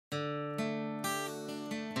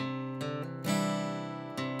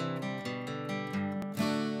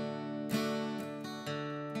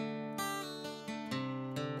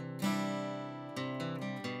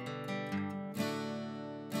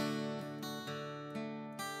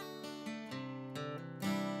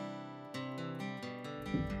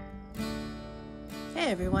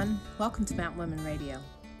Hey everyone, welcome to Mountain Women Radio.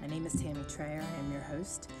 My name is Tammy Trayer, I am your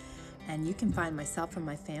host, and you can find myself and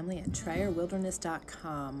my family at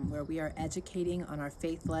TrayerWilderness.com, where we are educating on our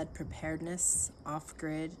faith-led preparedness,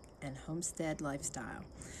 off-grid, and homestead lifestyle.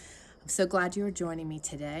 I'm so glad you are joining me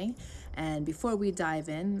today, and before we dive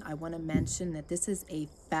in, I want to mention that this is a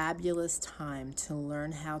fabulous time to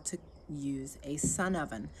learn how to use a sun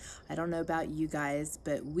oven. I don't know about you guys,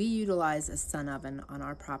 but we utilize a sun oven on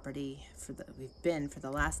our property we've been for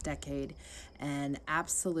the last decade, and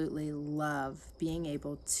absolutely love being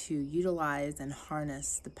able to utilize and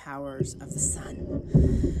harness the powers of the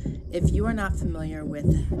sun. If you are not familiar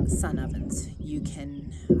with sun ovens, you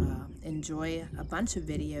can enjoy a bunch of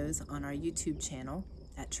videos on our YouTube channel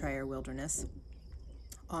at Trayer Wilderness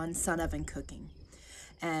on sun oven cooking.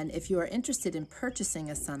 And if you are interested in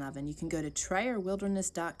purchasing a sun oven, you can go to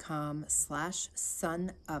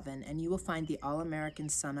TrayerWilderness.com/sun oven, and you will find the All-American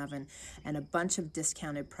sun oven and a bunch of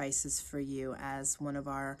discounted prices for you as one of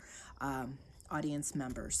our audience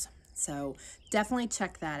members. So definitely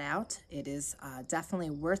check that out. It is definitely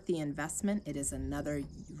worth the investment. It is another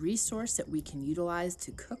resource that we can utilize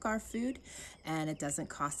to cook our food, and it doesn't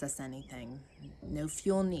cost us anything. No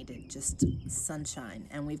fuel needed, just sunshine,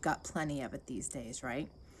 and we've got plenty of it these days, right?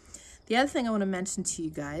 The other thing I want to mention to you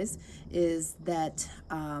guys is that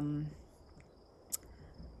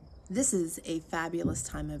this is a fabulous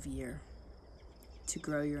time of year to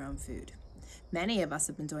grow your own food. Many of us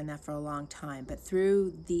have been doing that for a long time, but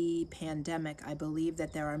through the pandemic, I believe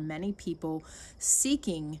that there are many people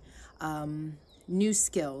seeking new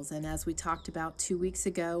skills. And as we talked about 2 weeks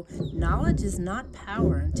ago, knowledge is not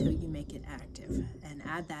power until you make it active and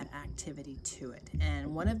add that activity to it.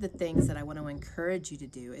 And one of the things that I want to encourage you to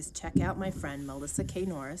do is check out my friend Melissa K.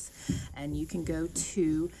 Norris, and you can go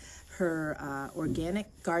to her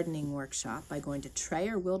organic gardening workshop by going to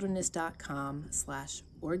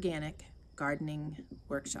TrayerWilderness.com/organic gardening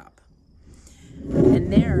workshop. And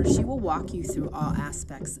there she will walk you through all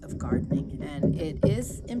aspects of gardening, and it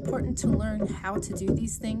is important to learn how to do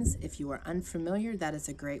these things. If you are unfamiliar, that is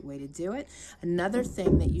a great way to do it. Another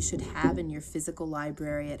thing that you should have in your physical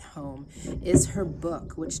library at home is her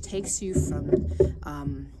book, which takes you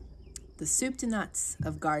from the soup to nuts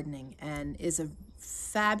of gardening and is a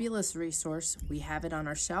fabulous resource. We have it on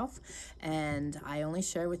our shelf, and I only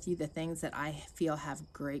share with you the things that I feel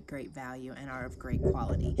have great value and are of great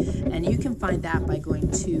quality. And you can find that by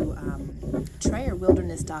going to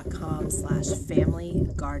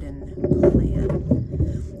TrayerWilderness.com/family garden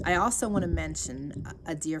plan. I also want to mention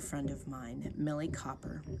a dear friend of mine, Millie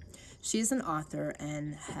Copper. She's an author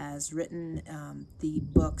and has written the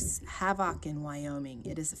books Havoc in Wyoming.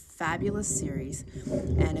 It is a fabulous series,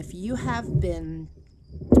 and if you have been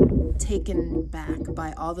taken back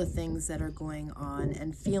by all the things that are going on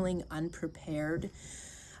and feeling unprepared,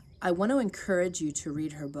 I want to encourage you to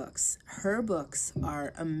read her books. Her books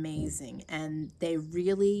are amazing, and they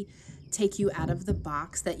really take you out of the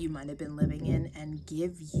box that you might have been living in and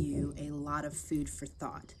give you a lot of food for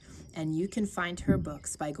thought. And you can find her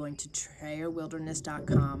books by going to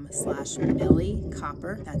TrayerWilderness.com/Millie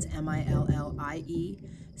Copper. That's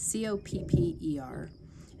MILLIECOPPER.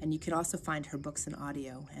 And you can also find her books in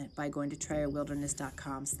audio by going to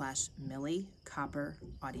TrayerWilderness.com/Millie Copper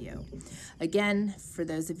audio. Again, for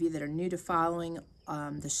those of you that are new to following,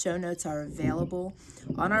 the show notes are available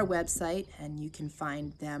on our website, and you can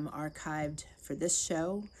find them archived for this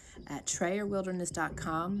show at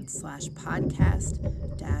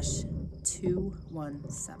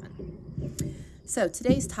TrayerWilderness.com/podcast-217. So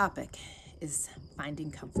today's topic is finding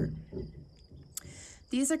comfort.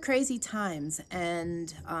 These are crazy times,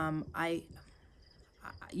 and I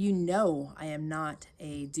am not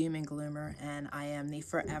a doom and gloomer, and I am the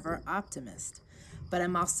forever optimist. But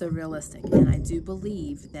I'm also realistic, and I do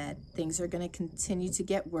believe that things are going to continue to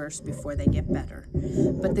get worse before they get better.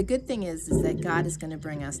 But the good thing is that God is going to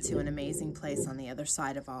bring us to an amazing place on the other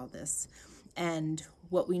side of all this. And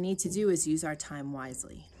what we need to do is use our time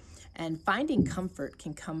wisely. And finding comfort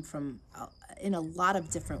can come from in a lot of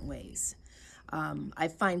different ways. I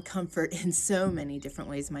find comfort in so many different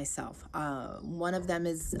ways myself. One of them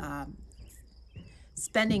is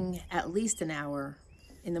spending at least an hour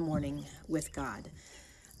in the morning with God,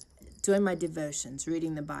 doing my devotions,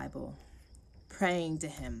 reading the Bible, praying to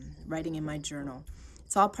Him, writing in my journal.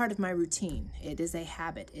 It's all part of my routine. It is a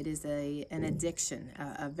habit. It is an addiction,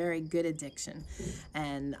 a very good addiction.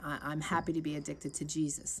 And I'm happy to be addicted to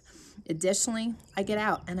Jesus. Additionally, I get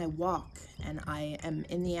out and I walk, and I am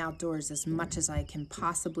in the outdoors as much as I can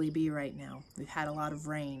possibly be right now. We've had a lot of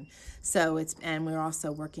rain, and we're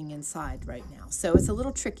also working inside right now. So it's a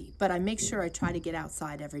little tricky, but I make sure I try to get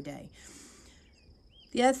outside every day.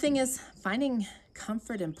 The other thing is finding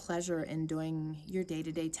comfort and pleasure in doing your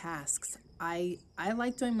day-to-day tasks. I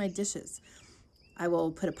like doing my dishes. I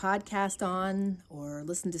will put a podcast on or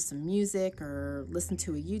listen to some music or listen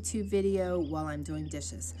to a YouTube video while I'm doing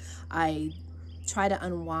dishes. I try to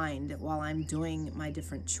unwind while I'm doing my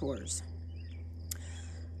different chores.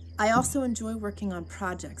 I also enjoy working on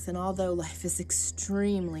projects, and although life is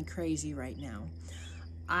extremely crazy right now,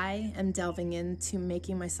 I am delving into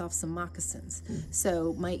making myself some moccasins.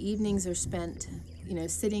 So my evenings are spent,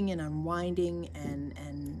 sitting and unwinding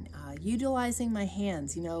and utilizing my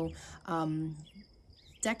hands.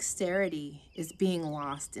 Dexterity is being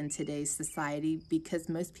lost in today's society because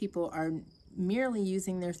most people are merely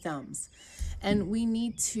using their thumbs. And we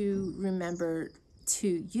need to remember to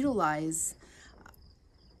utilize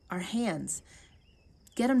our hands,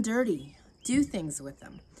 get them dirty, do things with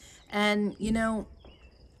them. And,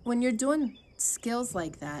 when you're doing skills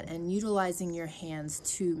like that and utilizing your hands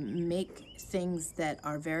to make things that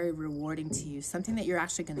are very rewarding to you, something that you're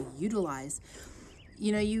actually going to utilize,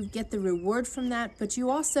 you get the reward from that, but you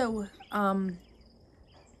also,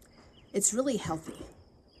 it's really healthy.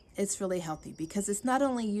 It's really healthy because it's not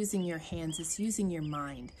only using your hands, it's using your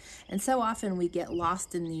mind. And so often we get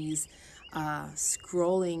lost in these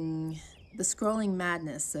scrolling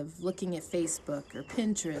madness of looking at Facebook or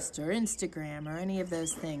Pinterest or Instagram or any of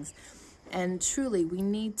those things. And truly, we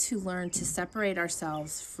need to learn to separate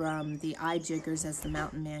ourselves from the eye jiggers, as the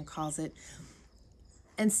mountain man calls it,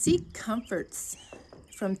 and seek comforts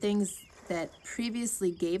from things that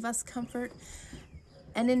previously gave us comfort,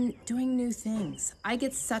 and in doing new things. I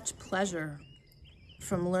get such pleasure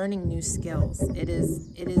from learning new skills. It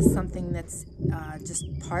is something that's just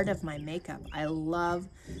part of my makeup. I love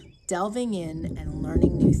delving in and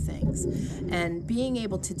learning new things, and being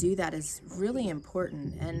able to do that is really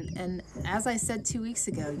important. And as I said 2 weeks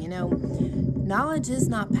ago, knowledge is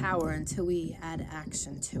not power until we add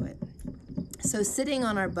action to it. So sitting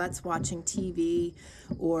on our butts watching TV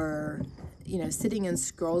or sitting and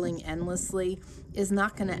scrolling endlessly is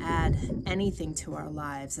not going to add anything to our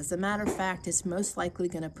lives. As a matter of fact, it's most likely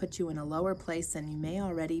going to put you in a lower place than you may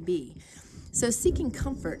already be. So seeking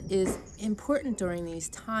comfort is important during these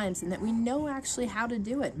times, and that we know actually how to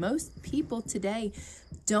do it. Most people today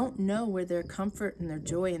don't know where their comfort and their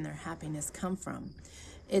joy and their happiness come from.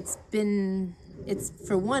 It's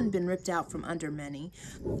for one been ripped out from under many.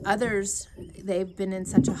 Others, they've been in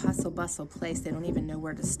such a hustle bustle place they don't even know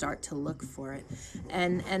where to start to look for it.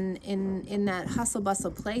 And in that hustle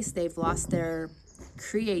bustle place, they've lost their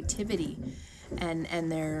creativity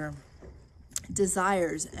and their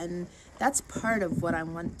desires. And that's part of what I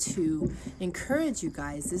want to encourage you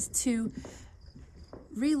guys, is to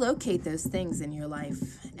relocate those things in your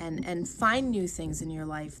life and find new things in your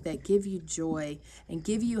life that give you joy and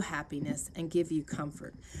give you happiness and give you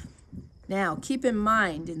comfort. Now, keep in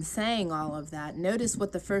mind, in saying all of that, notice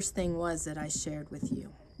what the first thing was that I shared with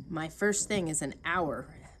you. My first thing is an hour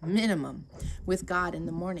minimum with God in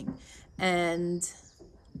the morning. And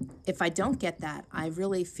if I don't get that, I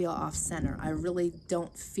really feel off center. I really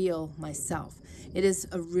don't feel myself. It is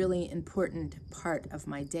a really important part of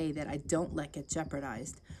my day that I don't let get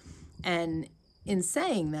jeopardized. And in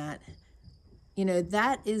saying that,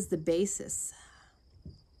 that is the basis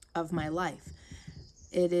of my life.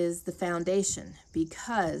 It is the foundation,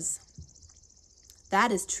 because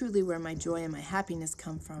that is truly where my joy and my happiness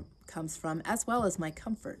comes from, as well as my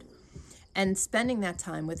comfort. And spending that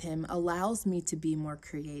time with him allows me to be more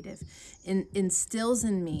creative, instills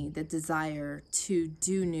in me the desire to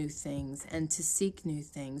do new things and to seek new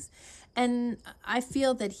things. And I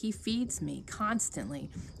feel that he feeds me constantly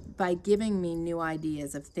by giving me new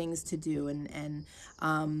ideas of things to do, and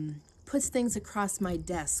puts things across my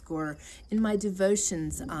desk, or in my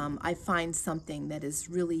devotions, I find something that is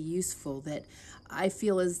really useful that I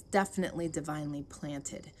feel is definitely divinely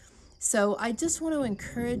planted. So I just want to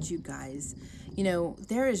encourage you guys,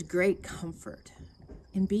 there is great comfort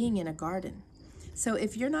in being in a garden. So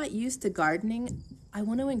if you're not used to gardening, I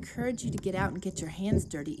want to encourage you to get out and get your hands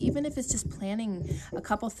dirty, even if it's just planting a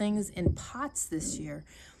couple things in pots this year.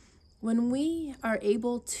 When we are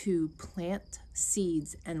able to plant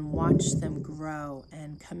seeds and watch them grow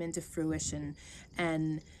and come into fruition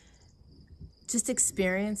and just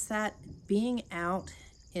experience that, being out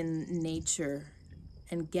in nature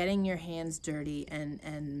and getting your hands dirty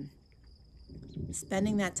and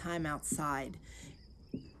spending that time outside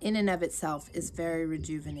in and of itself is very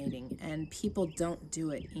rejuvenating, and people don't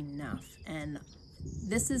do it enough. And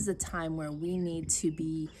this is a time where we need to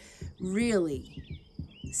be really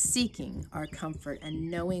seeking our comfort and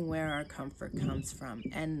knowing where our comfort comes from,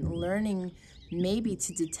 and learning maybe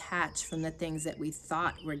to detach from the things that we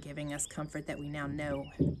thought were giving us comfort that we now know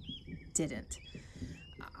didn't.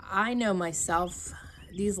 I know myself,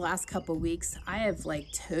 these last couple weeks, I have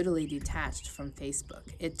totally detached from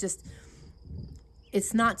Facebook.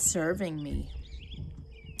 It's not serving me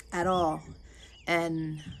at all.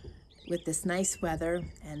 And with this nice weather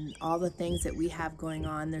and all the things that we have going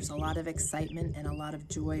on, there's a lot of excitement and a lot of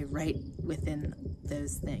joy right within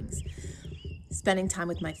those things. Spending time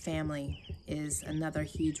with my family is another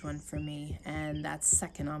huge one for me, and that's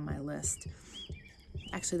second on my list.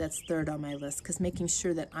 Actually, that's third on my list, because making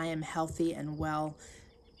sure that I am healthy and well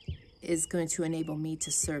is going to enable me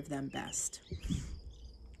to serve them best.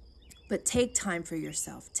 But take time for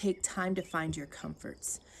yourself. Take time to find your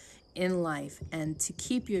comforts in life and to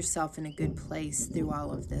keep yourself in a good place through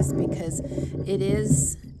all of this, because it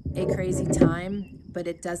is a crazy time, but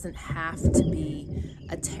it doesn't have to be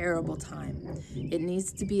a terrible time. It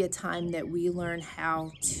needs to be a time that we learn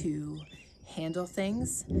how to handle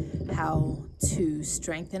things, how to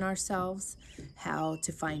strengthen ourselves, how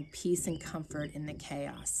to find peace and comfort in the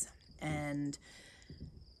chaos. And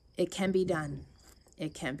it can be done.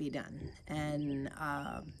 It can be done. And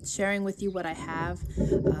sharing with you what I have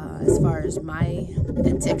as far as my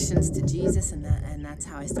addictions to Jesus, and that's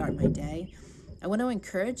how I start my day. I want to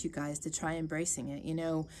encourage you guys to try embracing it. You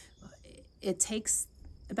know, it takes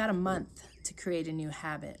about a month to create a new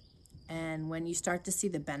habit. And when you start to see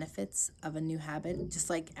the benefits of a new habit, just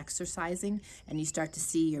like exercising, and you start to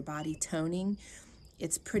see your body toning,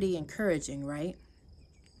 it's pretty encouraging, right?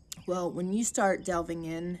 Well, when you start delving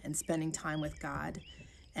in and spending time with God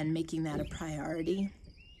and making that a priority,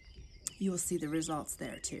 you will see the results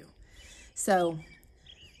there too. So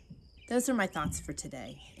those are my thoughts for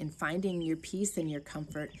today, in finding your peace and your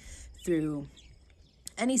comfort through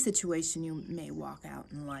any situation you may walk out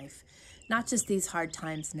in life. Not just these hard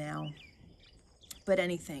times now, but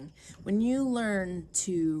anything. When you learn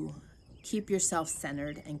to keep yourself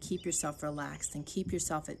centered and keep yourself relaxed and keep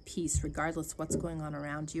yourself at peace, regardless of what's going on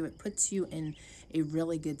around you, it puts you in a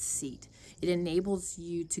really good seat. It enables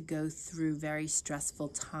you to go through very stressful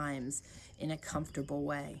times in a comfortable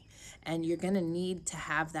way. And you're going to need to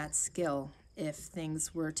have that skill if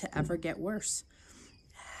things were to ever get worse.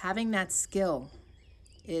 Having that skill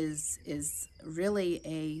is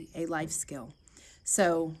really a life skill.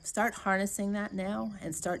 So start harnessing that now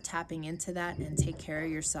and start tapping into that and take care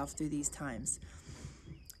of yourself through these times.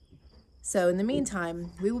 So in the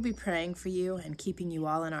meantime, we will be praying for you and keeping you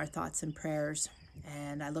all in our thoughts and prayers.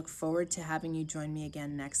 And I look forward to having you join me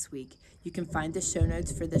again next week. You can find the show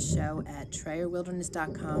notes for this show at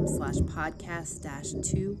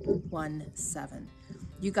TrayerWilderness.com/podcast-217.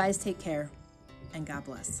 You guys take care, and God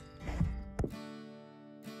bless.